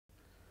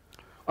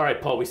All right,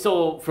 Paul, we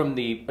saw from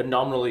the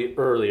anomaly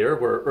earlier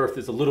where Earth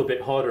is a little bit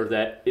hotter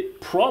that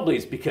it probably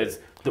is because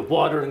the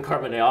water and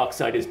carbon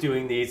dioxide is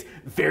doing these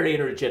very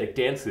energetic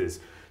dances.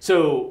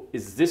 So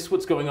is this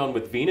what's going on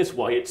with Venus,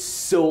 why it's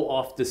so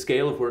off the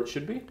scale of where it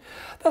should be?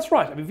 That's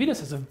right. I mean, Venus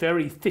has a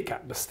very thick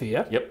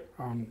atmosphere. Yep.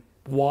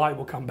 Why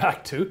we'll come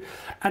back to.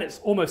 And it's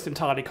almost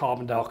entirely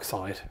carbon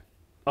dioxide.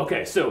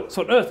 Okay, so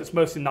on Earth it's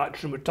mostly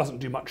nitrogen, which doesn't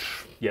do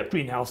much Yep.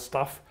 greenhouse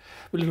stuff.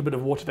 A little bit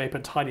of water vapor,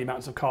 tiny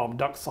amounts of carbon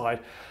dioxide.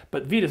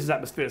 But Venus's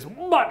atmosphere is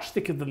much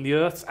thicker than the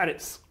Earth's, and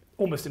it's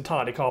almost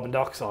entirely carbon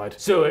dioxide.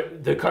 So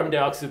the carbon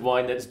dioxide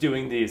line that's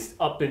doing this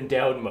up and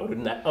down mode,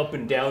 and that up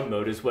and down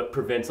mode is what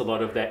prevents a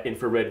lot of that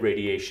infrared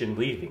radiation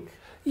leaving.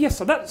 Yes,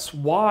 so that's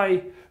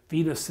why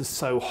Venus is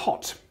so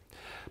hot.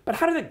 But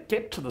how did it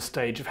get to the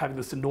stage of having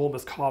this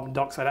enormous carbon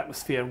dioxide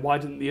atmosphere, and why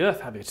didn't the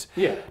Earth have it?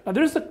 Yeah. Now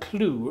there is a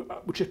clue,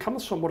 which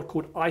comes from what are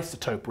called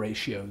isotope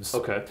ratios.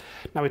 Okay.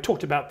 Now we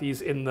talked about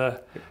these in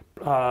the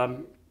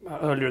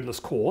earlier in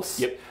this course.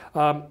 Yep.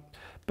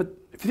 But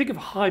if you think of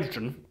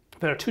hydrogen,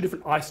 there are two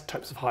different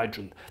isotopes of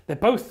hydrogen. They're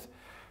both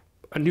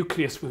a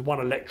nucleus with one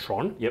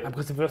electron. Yep. And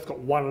because they've both got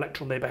one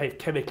electron, they behave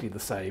chemically the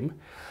same.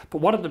 But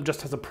one of them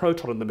just has a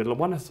proton in the middle, and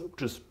one has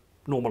just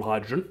normal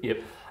hydrogen.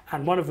 Yep.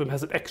 And one of them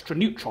has an extra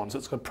neutron, so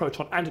it's got a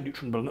proton and a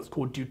neutron in the middle, and that's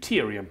called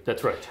deuterium.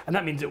 That's right. And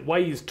that means it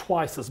weighs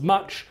twice as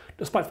much,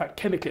 despite the fact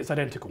chemically it's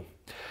identical.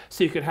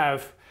 So you can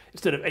have,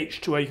 instead of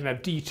H2O, you can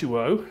have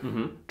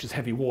D2O, which is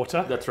heavy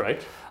water. That's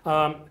right.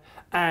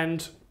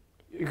 And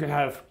you can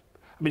have,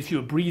 I mean, if you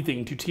were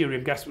breathing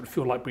deuterium gas, it would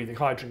feel like breathing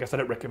hydrogen gas. I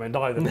don't recommend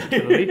either,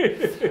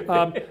 particularly.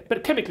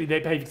 But chemically, they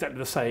behave exactly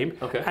the same.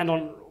 Okay. And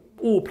on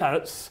all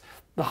planets,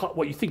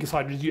 what you think is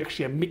hydrogen is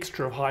actually a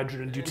mixture of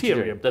hydrogen and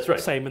deuterium. That's right.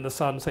 Same in the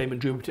Sun, same in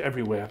Jupiter,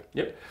 everywhere.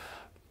 Yep.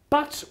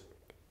 But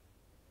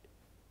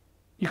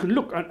you can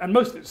look, and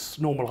most of it's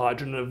normal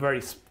hydrogen, and a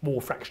very small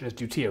fraction is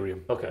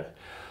deuterium. Okay.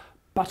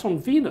 But on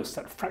Venus,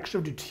 that fraction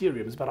of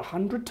deuterium is about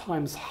 100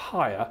 times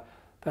higher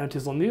than it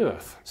is on the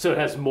Earth. So it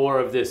has more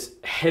of this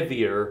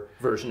heavier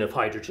version of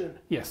hydrogen.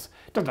 Yes,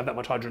 it doesn't have that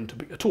much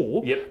hydrogen at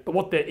all. Yep. But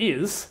what there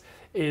is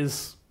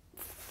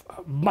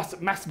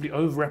massively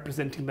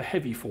overrepresenting the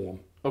heavy form.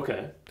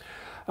 Okay.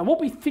 And what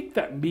we think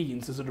that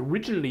means is that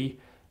originally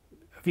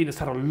Venus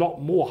had a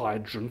lot more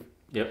hydrogen.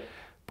 Yep.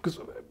 Because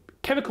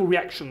chemical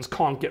reactions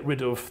can't get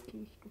rid of.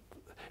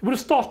 It would have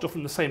started off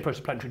from the same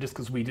protoplanetary disk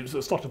as we did, so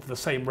it started off with the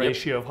same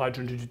ratio of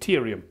hydrogen to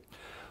deuterium.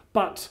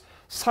 But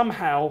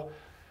somehow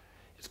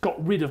it's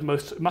got rid of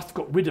it must have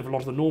got rid of a lot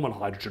of the normal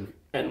hydrogen.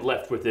 And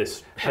left with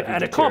this heavy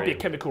And it can't be a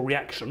chemical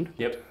reaction.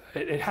 Yep.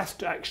 It has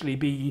to actually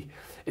be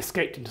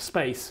escaped into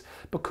space,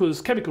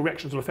 because chemical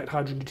reactions will affect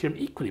hydrogen and deuterium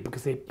equally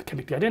because they're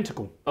chemically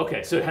identical.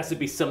 Okay, so it has to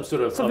be some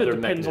sort of Something other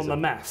that depends mechanism. on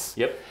the mass.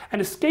 Yep.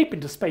 And escape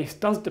into space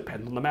does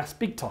depend on the mass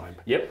big time.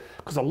 Yep.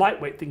 Because a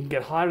lightweight thing can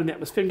get higher in the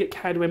atmosphere and get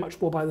carried away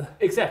much more by the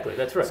Exactly,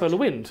 that's right. solar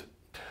wind.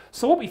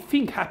 So what we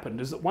think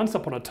happened is that once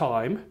upon a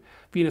time,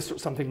 Venus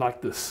looked something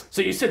like this.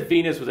 So you said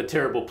Venus was a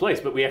terrible place,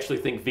 but we actually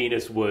think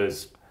Venus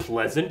was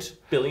pleasant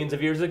billions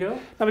of years ago?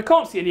 Now we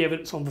can't see any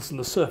evidence on this on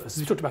the surface. As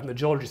we talked about in the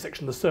geology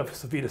section, the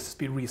surface of Venus has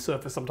been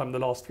resurfaced sometime in the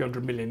last few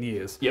hundred million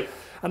years. Yep.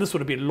 And this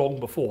would have been long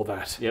before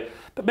that. Yep.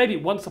 But maybe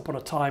once upon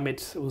a time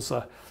it was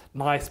a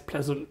nice,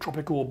 pleasant,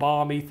 tropical,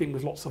 balmy thing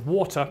with lots of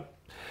water.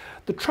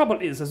 The trouble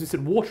is, as we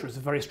said, water is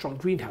a very strong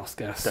greenhouse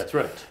gas. That's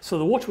right. So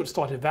the water would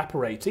start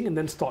evaporating and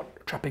then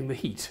start trapping the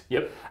heat.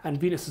 Yep. And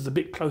Venus is a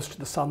bit closer to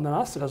the sun than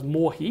us. It has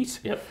more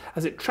heat. Yep.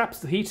 As it traps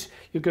the heat,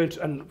 you're going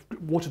to, and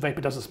water vapor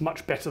does this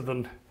much better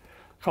than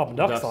carbon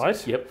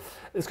dioxide. Yep.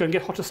 It's going to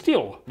get hotter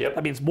still. Yep.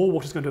 That means more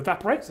water is going to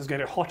evaporate. So it's going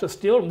to get hotter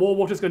still, and more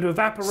water is going to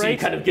evaporate. So you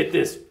kind of get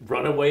this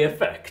runaway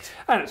effect.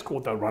 And it's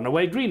called the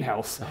runaway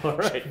greenhouse. All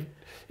right.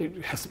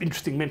 It has some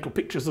interesting mental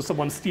pictures of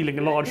someone stealing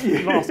a large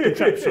glass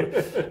contraption.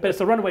 But it's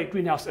a runaway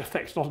greenhouse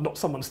effect, not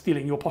someone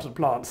stealing your potted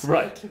plants.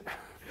 Right.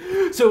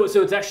 So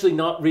it's actually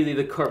not really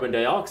the carbon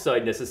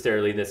dioxide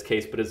necessarily in this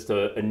case, but it's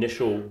the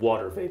initial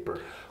water vapor.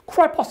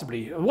 Quite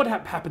possibly. What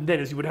happened then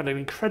is you would have an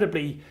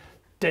incredibly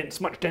dense,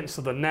 much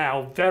denser than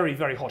now, very,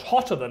 very hot,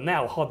 hotter than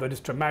now, harder than it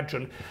is to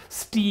imagine,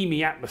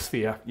 steamy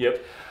atmosphere.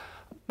 Yep.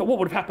 But what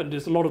would have happened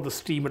is a lot of the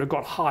steam would have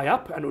got high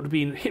up and it would have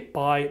been hit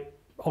by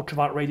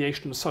ultraviolet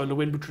radiation and solar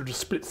wind, which would have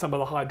split some of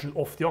the hydrogen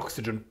off the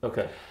oxygen.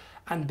 Okay.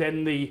 And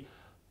then the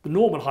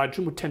normal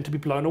hydrogen would tend to be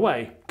blown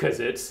away. Because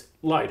it's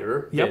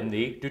lighter than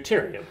the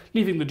deuterium.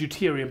 Leaving the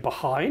deuterium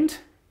behind.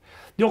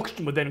 The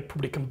oxygen would then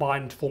probably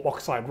combine to form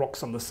oxide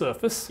rocks on the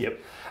surface. Yep.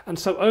 And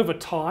so over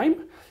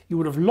time, you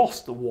would have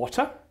lost the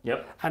water.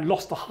 Yep. And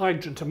lost the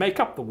hydrogen to make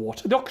up the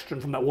water. The oxygen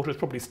from that water is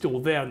probably still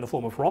there in the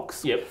form of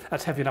rocks. Yep.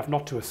 That's heavy enough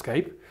not to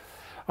escape.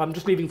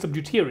 Just leaving some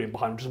deuterium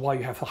behind, which is why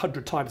you have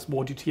 100 times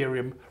more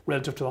deuterium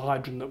relative to the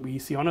hydrogen that we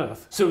see on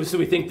Earth. So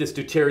we think this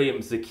deuterium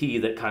is the key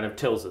that kind of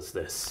tells us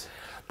this.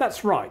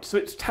 That's right. So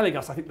it's telling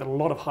us, I think, that a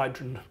lot of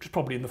hydrogen, which is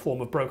probably in the form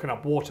of broken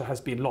up water,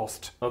 has been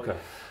lost. Okay.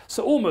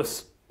 So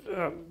almost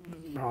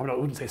I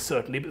wouldn't say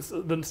certainly,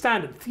 but the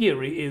standard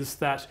theory is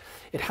that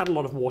it had a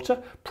lot of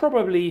water,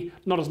 probably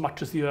not as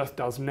much as the Earth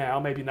does now,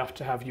 maybe enough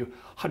to have you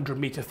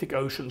 100-meter thick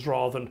oceans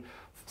rather than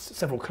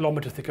several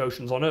kilometer thick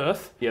oceans on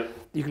Earth. Yep.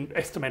 You can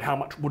estimate how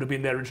much would have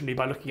been there originally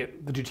by looking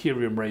at the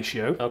deuterium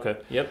ratio. Okay.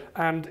 Yep.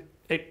 And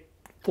it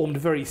formed a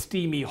very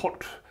steamy,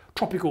 hot,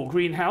 tropical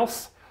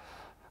greenhouse,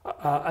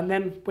 and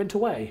then went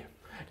away.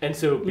 And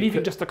so,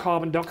 leaving just the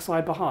carbon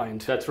dioxide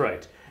behind. That's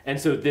right. And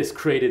so this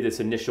created this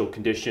initial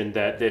condition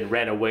that then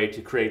ran away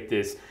to create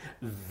this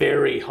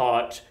very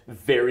hot,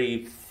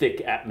 very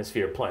thick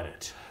atmosphere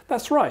planet.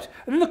 That's right.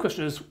 And then the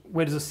question is,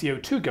 where does the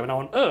CO2 go? Now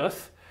on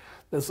Earth,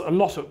 there's a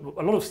lot of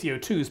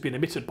CO2 has been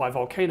emitted by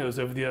volcanoes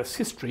over the Earth's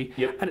history,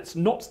 and it's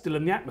not still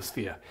in the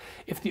atmosphere.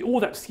 If all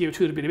that CO2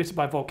 had been emitted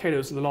by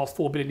volcanoes in the last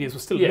 4 billion years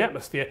was still in the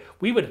atmosphere,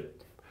 we would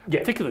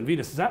thicker than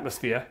Venus's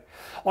atmosphere.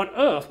 On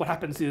Earth, what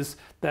happens is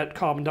that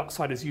carbon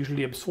dioxide is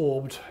usually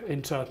absorbed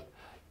into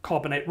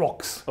carbonate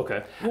rocks.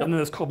 Okay. And then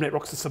those carbonate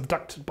rocks are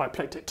subducted by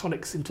plate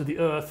tectonics into the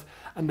Earth,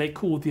 and they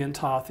cool the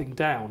entire thing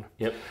down.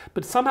 Yep.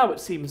 But somehow it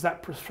seems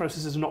that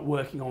process is not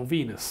working on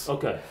Venus.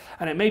 Okay.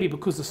 And it may be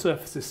because the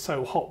surface is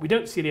so hot. We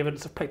don't see any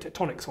evidence of plate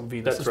tectonics on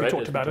Venus, as we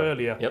talked about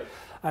earlier. Yep.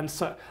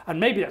 And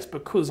maybe that's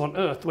because on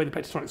Earth, the way the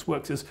plate tectonics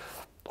works is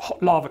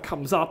hot lava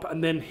comes up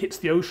and then hits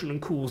the ocean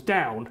and cools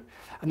down,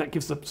 and that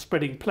gives the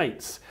spreading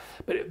plates.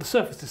 But if the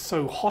surface is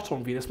so hot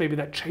on Venus, maybe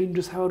that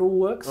changes how it all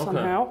works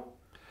somehow.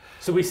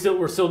 So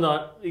we're still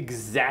not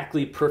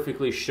exactly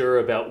perfectly sure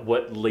about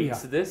what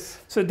leads to this?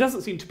 So it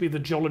doesn't seem to be the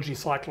geology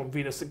cycle on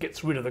Venus that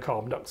gets rid of the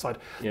carbon dioxide.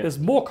 There's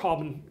more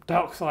carbon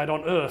dioxide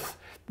on Earth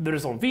than there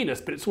is on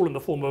Venus, but it's all in the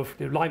form of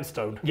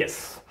limestone.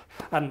 Yes.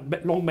 And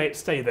long may it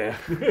stay there.